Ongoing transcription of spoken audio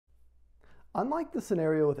Unlike the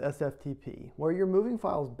scenario with SFTP, where you're moving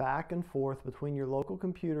files back and forth between your local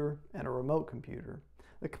computer and a remote computer,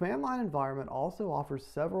 the command line environment also offers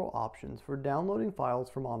several options for downloading files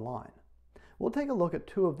from online. We'll take a look at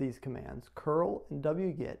two of these commands, curl and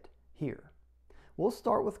wget, here. We'll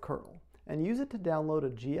start with curl and use it to download a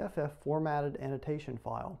GFF formatted annotation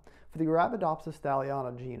file for the Arabidopsis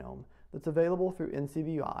thaliana genome that's available through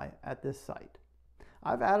NCBI at this site.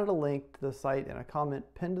 I've added a link to the site in a comment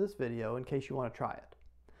pinned to this video in case you want to try it.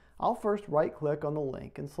 I'll first right-click on the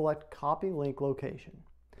link and select Copy Link Location.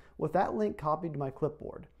 With that link copied to my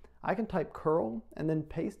clipboard, I can type curl and then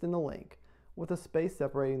paste in the link with a space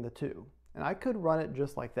separating the two, and I could run it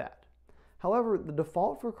just like that. However, the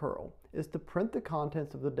default for curl is to print the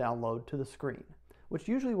contents of the download to the screen, which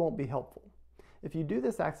usually won't be helpful. If you do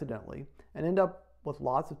this accidentally and end up with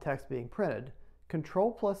lots of text being printed,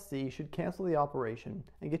 Ctrl+C should cancel the operation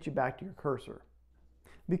and get you back to your cursor.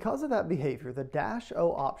 Because of that behavior, the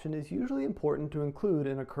 -O option is usually important to include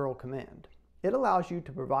in a curl command. It allows you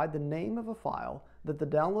to provide the name of a file that the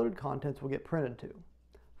downloaded contents will get printed to.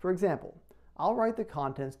 For example, I'll write the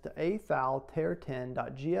contents to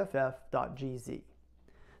athal_tar10.gff.gz.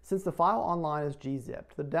 Since the file online is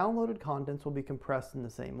gzipped, the downloaded contents will be compressed in the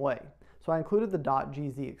same way, so I included the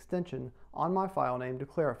 .gz extension on my file name to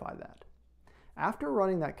clarify that. After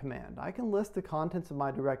running that command, I can list the contents of my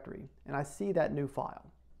directory, and I see that new file.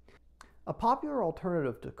 A popular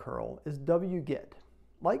alternative to curl is wget.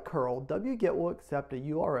 Like curl, wget will accept a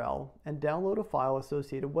URL and download a file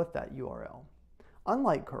associated with that URL.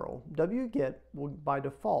 Unlike curl, wget will by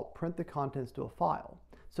default print the contents to a file,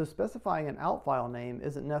 so specifying an out file name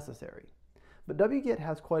isn't necessary. But wget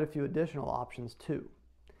has quite a few additional options too.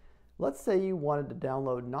 Let's say you wanted to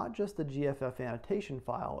download not just the GFF annotation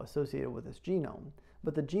file associated with this genome,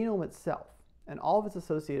 but the genome itself and all of its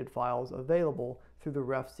associated files available through the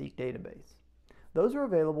RefSeq database. Those are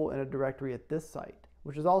available in a directory at this site,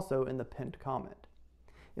 which is also in the pinned comment.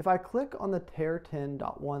 If I click on the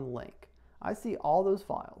tar10.1 link, I see all those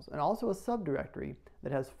files and also a subdirectory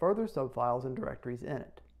that has further subfiles and directories in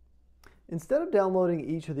it. Instead of downloading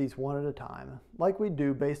each of these one at a time, like we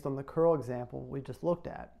do based on the curl example we just looked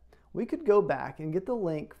at, we could go back and get the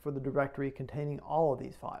link for the directory containing all of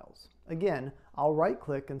these files. Again, I'll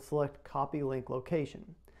right-click and select Copy Link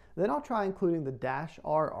Location. Then I'll try including the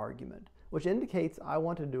 -R argument, which indicates I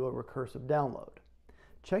want to do a recursive download.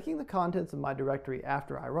 Checking the contents of my directory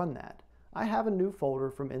after I run that, I have a new folder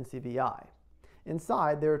from NCBI.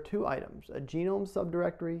 Inside, there are two items, a genome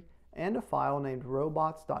subdirectory and a file named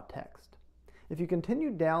robots.txt. If you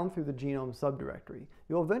continue down through the genome subdirectory,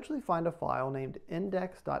 you'll eventually find a file named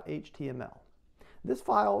index.html. This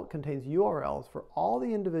file contains URLs for all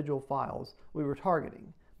the individual files we were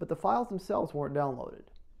targeting, but the files themselves weren't downloaded.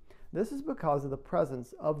 This is because of the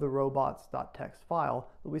presence of the robots.txt file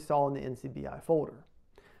that we saw in the NCBI folder.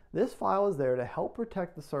 This file is there to help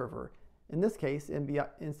protect the server, in this case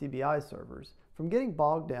NCBI servers, from getting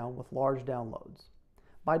bogged down with large downloads.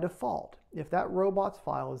 By default, if that robots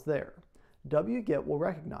file is there, wget will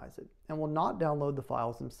recognize it and will not download the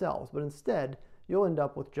files themselves, but instead you'll end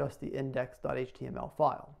up with just the index.html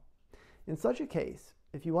file. In such a case,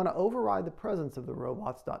 if you want to override the presence of the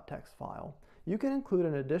robots.txt file, you can include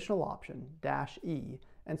an additional option, -E,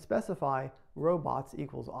 and specify robots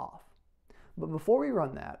equals off. But before we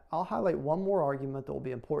run that, I'll highlight one more argument that will be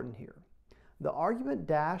important here. The argument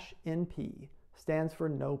 -NP stands for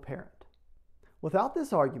no parent. Without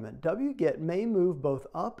this argument, wget may move both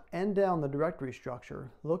up and down the directory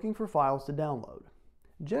structure looking for files to download.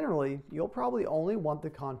 Generally, you'll probably only want the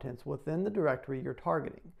contents within the directory you're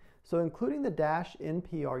targeting, so including the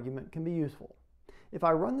 -NP argument can be useful. If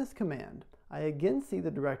I run this command, I again see the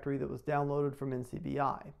directory that was downloaded from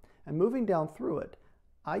NCBI, and moving down through it,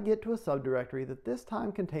 I get to a subdirectory that this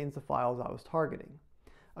time contains the files I was targeting.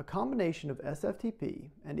 A combination of SFTP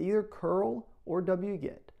and either curl or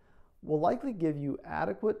wget will likely give you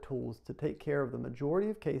adequate tools to take care of the majority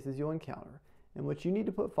of cases you'll encounter in which you need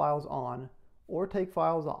to put files on or take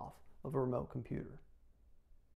files off of a remote computer.